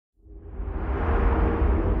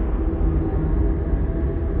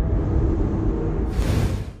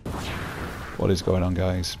What is going on,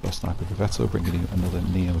 guys? Boss Sniper Beavetto bringing you another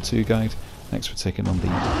Nioh 2 guide. Next we're taking on the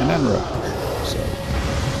Enenra. So,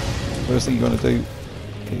 first thing you want to do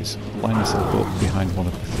is line yourself up behind one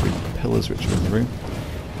of the 3 pillars which are in the room.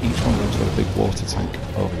 Each one of them's got a big water tank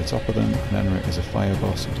over the top of them. Enenra is a fire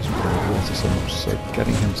boss who doesn't really like water so much, so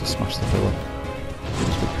getting him to smash the pillar with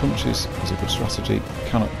his big punches is a good strategy.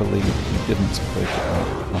 Cannot believe he didn't break it out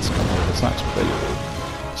last couple of attacks, but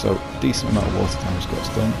so decent amount of water damage gets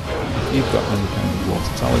done. If you've got any kind of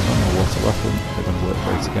water talisman or water weapon, they're going to work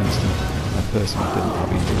great against him. I personally didn't have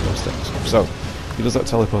either of those things. So he does that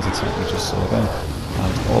teleport attack you just saw then,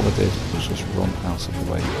 and all I did was just run out of the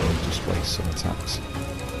way and just waste some attacks.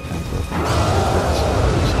 And broken.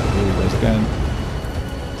 So here he goes again.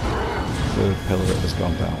 Third pillar has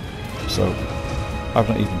gone down. So I've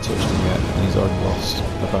not even touched him yet, and he's already lost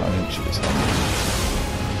about an inch of his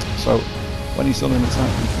health. So when he's done an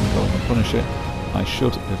attack, you can go in and punish it. I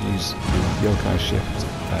should have used the yokai shift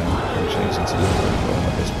and changed into yokai form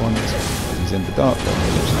at this point. He's in the dark form,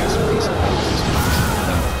 which has some decent health.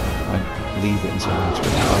 I leave it until I'm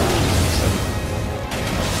 25.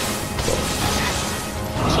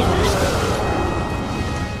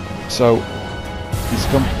 So he's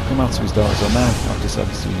come out of his dark zone now. I've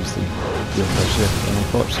decided to use the yokai shift, and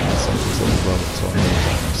unfortunately I sent his little robot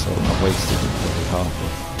tornado, so I've wasted probably half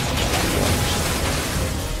of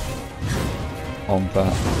on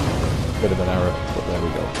that. Bit of an error, but there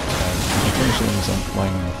we go. I'm finishing these on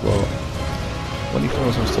lying on the floor. When he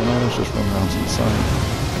throws those tornadoes, just run around to the side.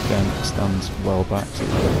 Again, stands well back so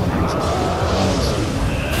that the one is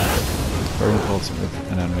very important with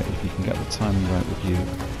Enenra. If you can get the timing right with you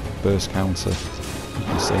burst counter, you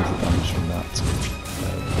can save the damage from that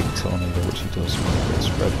big tornado, which he does when it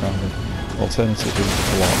gets spread around him. Alternatively,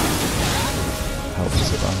 block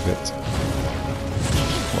helps survive it.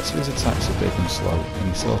 Lots of his attacks are big and slow, and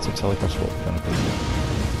he sort of telegraphs what they're going to be.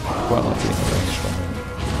 I quite like being arranged from him,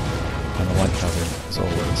 and I like having, as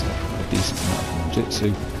always, a decent amount of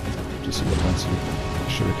ninjutsu, just so you've got plenty of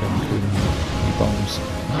shuriken, kunai, bombs.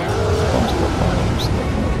 Bombs have got firearms, so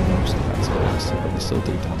they're not the most effective against it, but they still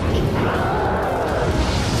do damage.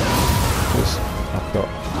 Because I've got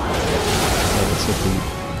relatively,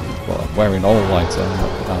 well, I'm wearing all light armor,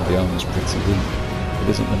 and the armor's pretty weak. It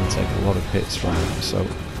isn't going to take a lot of hits from him, so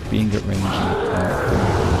being at range and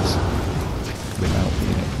doing things without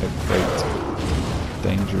being at great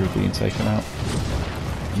danger of being taken out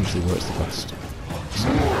usually works the best. So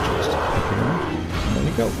just pick him up, and there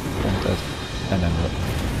you go, one dead, and then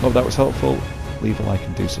hope that was helpful. Leave a like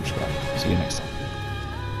and do subscribe. See you next time.